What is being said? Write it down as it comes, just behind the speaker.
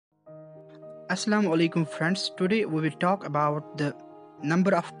Assalamu alaikum friends. Today we will talk about the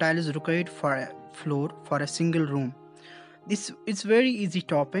number of tiles required for a floor for a single room. This it's very easy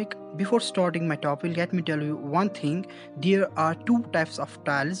topic. Before starting my topic, let me tell you one thing. There are two types of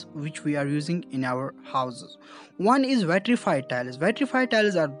tiles which we are using in our houses. One is vitrified tiles. Vitrified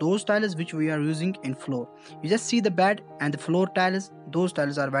tiles are those tiles which we are using in floor. You just see the bed and the floor tiles. Those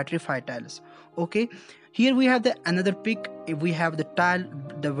tiles are vitrified tiles. Okay. Here we have the another pic. We have the tile,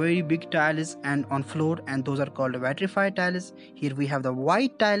 the very big tiles and on floor, and those are called vitrified tiles. Here we have the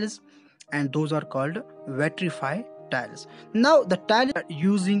white tiles, and those are called vitrified tiles. Now the tiles are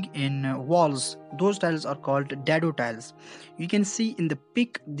using in walls, those tiles are called dado tiles. You can see in the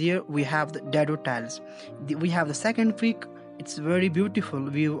pic there we have the dado tiles. We have the second pic. It's very beautiful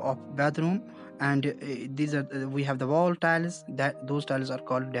view of bathroom, and these are we have the wall tiles. That those tiles are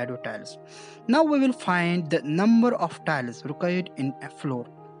called dado tiles. Now we will find the number of tiles required in a floor.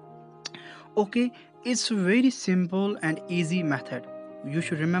 Okay, it's a very simple and easy method. You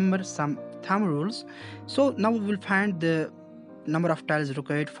should remember some thumb rules. So now we will find the number of tiles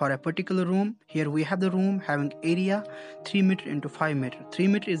required for a particular room. Here we have the room having area 3 meter into 5 meter. 3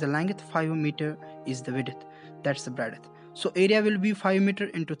 meter is the length, 5 meter is the width. That's the breadth. So area will be 5 meter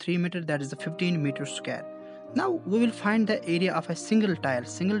into 3 meter, that is the 15 meter square. Now we will find the area of a single tile.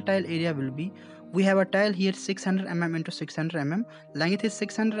 Single tile area will be, we have a tile here 600 mm into 600 mm, length is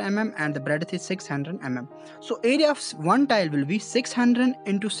 600 mm and the breadth is 600 mm. So area of one tile will be 600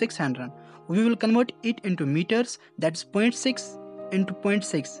 into 600. We will convert it into meters, that's 0.6 into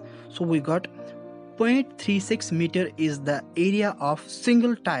 0.6. So we got 0.36 meter is the area of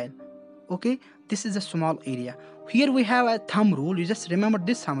single tile. Okay, this is a small area. Here we have a thumb rule. You just remember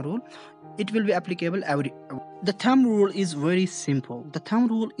this thumb rule. It will be applicable every. The thumb rule is very simple. The thumb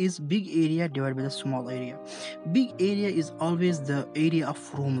rule is big area divided by the small area. Big area is always the area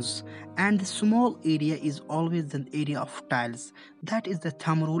of rooms, and the small area is always the area of tiles. That is the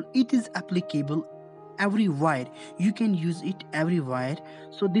thumb rule. It is applicable everywhere. You can use it everywhere.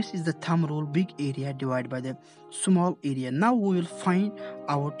 So this is the thumb rule, big area divided by the small area. Now we will find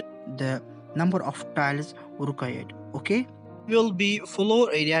out the number of tiles required. Okay, will be floor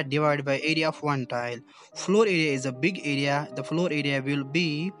area divided by area of one tile. Floor area is a big area. The floor area will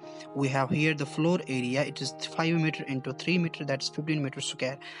be, we have here the floor area, it is 5 meter into 3 meter, that's 15 meter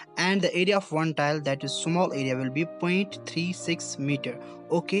square, and the area of one tile, that is small area, will be 0.36 meter.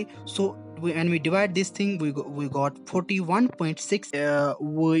 Okay, so when we divide this thing, we got 41.6.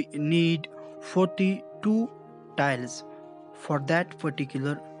 We need 42 tiles for that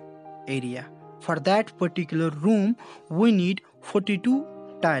particular area. For that particular room we need 42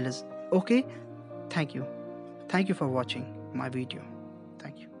 tiles. Okay, thank you for watching my video.